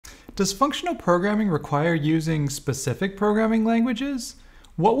Does functional programming require using specific programming languages?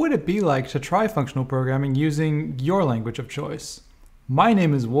 What would it be like to try functional programming using your language of choice? My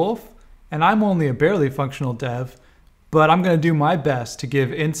name is Wolf, and I'm only a barely functional dev, but I'm going to do my best to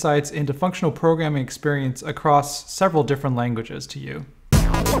give insights into functional programming experience across several different languages to you.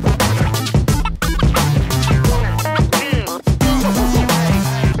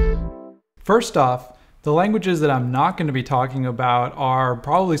 First off, the languages that I'm not going to be talking about are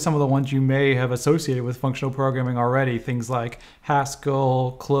probably some of the ones you may have associated with functional programming already, things like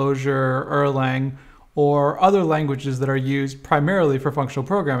Haskell, Clojure, Erlang, or other languages that are used primarily for functional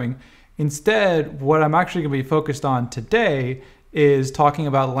programming. Instead, what I'm actually going to be focused on today is talking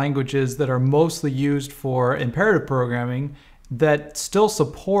about languages that are mostly used for imperative programming that still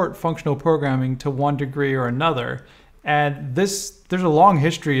support functional programming to one degree or another. And there's a long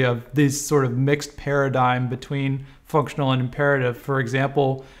history of this sort of mixed paradigm between functional and imperative. For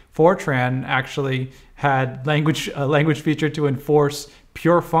example, Fortran actually had a language feature to enforce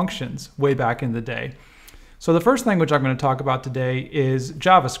pure functions way back in the day. So the first language I'm going to talk about today is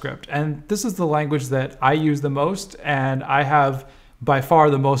JavaScript. And this is the language that I use the most, and I have by far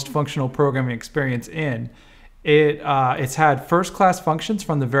the most functional programming experience in. It's had first-class functions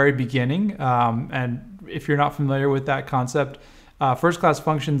from the very beginning, and if you're not familiar with that concept, first-class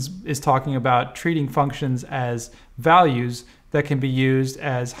functions is talking about treating functions as values that can be used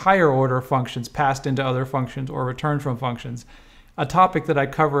as higher-order functions passed into other functions or returned from functions, a topic that I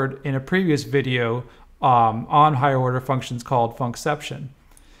covered in a previous video on higher-order functions called Funcception.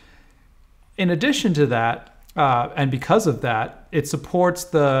 In addition to that, and because of that, it supports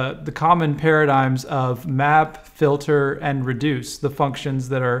the common paradigms of map, filter, and reduce, the functions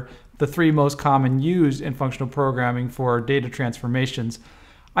that are the three most common used in functional programming for data transformations.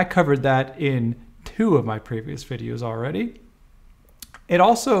 I covered that in 2 of my previous videos already. It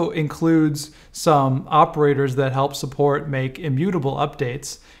also includes some operators that help support make immutable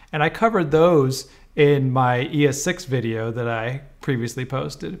updates, and I covered those in my ES6 video that I previously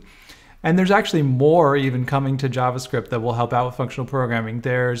posted. And there's actually more even coming to JavaScript that will help out with functional programming.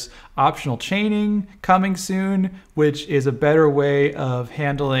 There's optional chaining coming soon, which is a better way of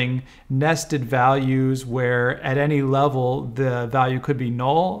handling nested values where at any level the value could be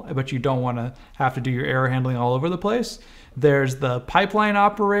null, but you don't want to have to do your error handling all over the place. There's the pipeline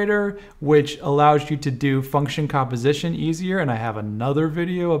operator, which allows you to do function composition easier, and I have another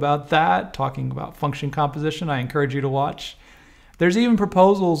video about that, talking about function composition I encourage you to watch. There's even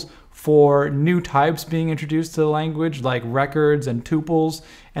proposals for new types being introduced to the language, like records and tuples,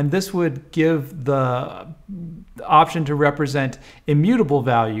 and this would give the option to represent immutable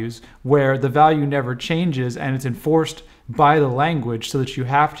values where the value never changes and it's enforced by the language, so that you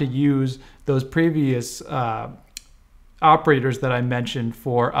have to use those previous operators that I mentioned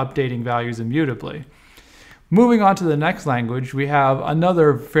for updating values immutably. Moving on to the next language, we have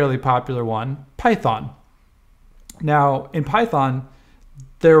another fairly popular one, Python. Now, in Python,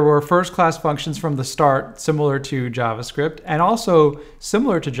 there were first-class functions from the start, similar to JavaScript, and also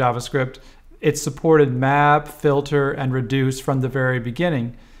similar to JavaScript, it supported map, filter, and reduce from the very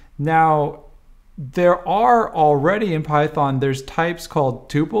beginning. Now, there are already in Python, there's types called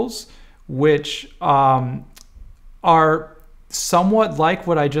tuples, which are somewhat like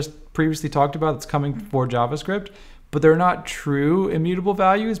what I just previously talked about that's coming for JavaScript, but they're not true immutable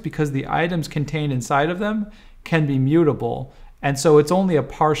values because the items contained inside of them can be mutable. And so it's only a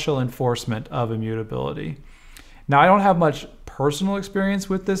partial enforcement of immutability. Now, I don't have much personal experience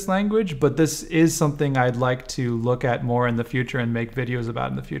with this language, but this is something I'd like to look at more in the future and make videos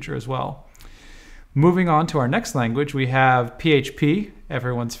about in the future as well. Moving on to our next language, we have PHP,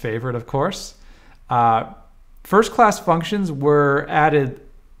 everyone's favorite, of course. First-class functions were added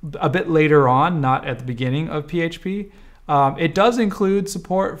a bit later on, not at the beginning of PHP. It does include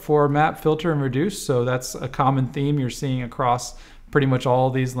support for map, filter, and reduce, so that's a common theme you're seeing across pretty much all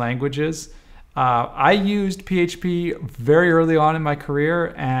these languages. I used PHP very early on in my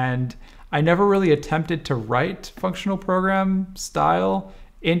career, and I never really attempted to write functional program style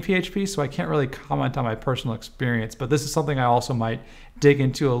in PHP, so I can't really comment on my personal experience, but this is something I also might dig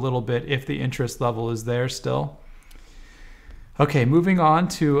into a little bit if the interest level is there still. Okay, moving on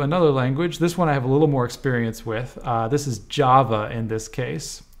to another language. This one I have a little more experience with. This is Java in this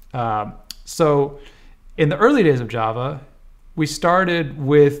case. So in the early days of Java, we started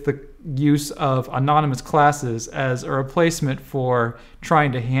with the use of anonymous classes as a replacement for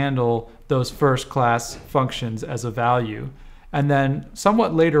trying to handle those first-class functions as a value. And then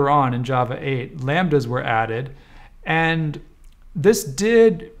somewhat later on in Java 8, lambdas were added, and this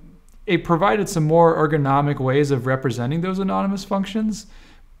it provided some more ergonomic ways of representing those anonymous functions,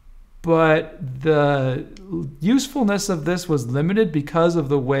 but the usefulness of this was limited because of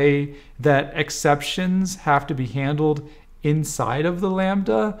the way that exceptions have to be handled inside of the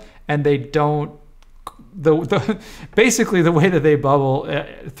Lambda, and they don't, basically the way that they bubble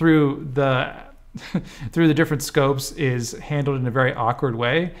through the through the different scopes is handled in a very awkward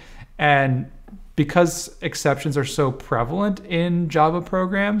way. And because exceptions are so prevalent in Java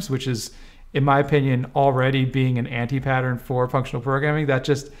programs, which is, in my opinion, already being an anti-pattern for functional programming, that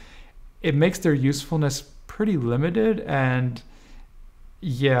just, it makes their usefulness pretty limited. And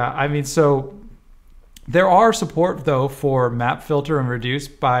yeah, I mean, so there are support though for map, filter, and reduce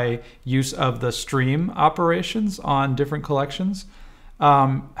by use of the stream operations on different collections.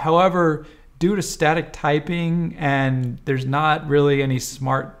 However, due to static typing and there's not really any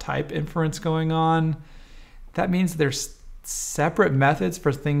smart type inference going on, that means there's separate methods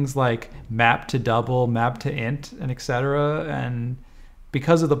for things like map to double, map to int, and etc. And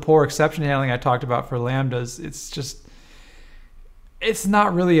because of the poor exception handling I talked about for lambdas, it's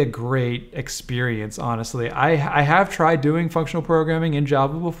not really a great experience, honestly. I have tried doing functional programming in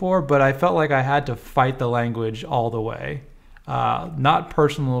Java before, but I felt like I had to fight the language all the way. Not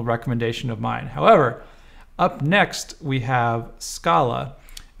personal recommendation of mine. However, up next we have Scala.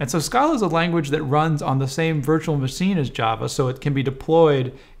 And so Scala is a language that runs on the same virtual machine as Java, so it can be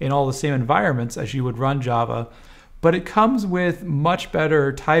deployed in all the same environments as you would run Java, but it comes with much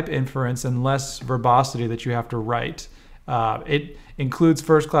better type inference and less verbosity that you have to write. It includes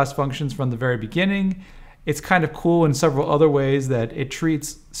first-class functions from the very beginning. It's kind of cool in several other ways that it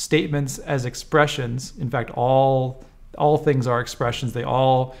treats statements as expressions. In fact, all things are expressions. They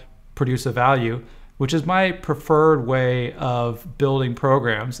all produce a value, which is my preferred way of building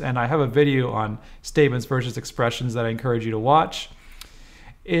programs. And I have a video on statements versus expressions that I encourage you to watch.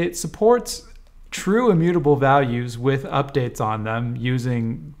 It supports true immutable values with updates on them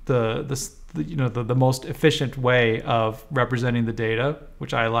using the most efficient way of representing the data,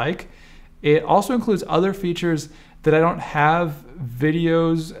 which I like. It also includes other features that I don't have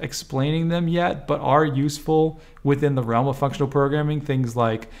videos explaining them yet, but are useful within the realm of functional programming, things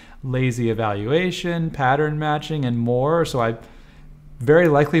like lazy evaluation, pattern matching, and more. So I very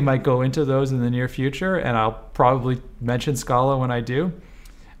likely might go into those in the near future, and I'll probably mention Scala when I do.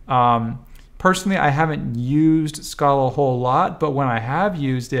 Personally, I haven't used Scala a whole lot, but when I have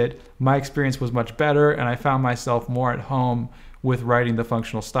used it, my experience was much better, and I found myself more at home with writing the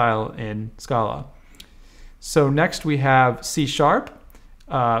functional style in Scala. So next we have C#,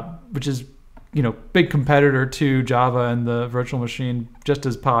 which is, big competitor to Java and the virtual machine, just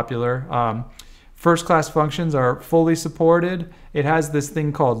as popular. First-class functions are fully supported. It has this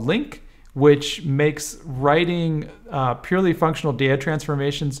thing called link, which makes writing purely functional data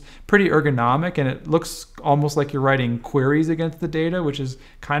transformations pretty ergonomic, and it looks almost like you're writing queries against the data, which is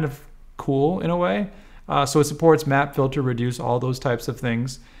kind of cool in a way. So it supports map, filter, reduce, all those types of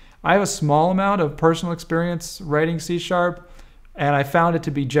things. I have a small amount of personal experience writing C#, and I found it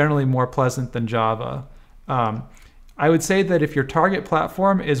to be generally more pleasant than Java. I would say that if your target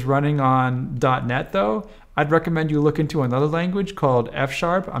platform is running on .NET though, I'd recommend you look into another language called F#.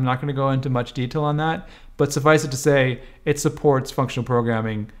 I'm not going to go into much detail on that, but suffice it to say, it supports functional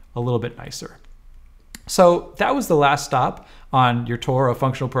programming a little bit nicer. So that was the last stop on your tour of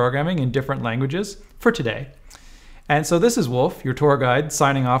functional programming in different languages for today. And so this is Wolf, your tour guide,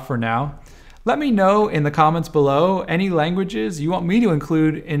 signing off for now. Let me know in the comments below any languages you want me to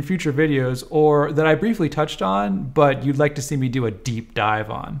include in future videos or that I briefly touched on, but you'd like to see me do a deep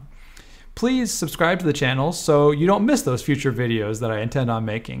dive on. Please subscribe to the channel so you don't miss those future videos that I intend on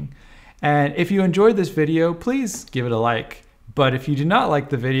making. And if you enjoyed this video, please give it a like. But if you do not like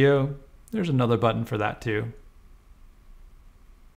the video, there's another button for that too.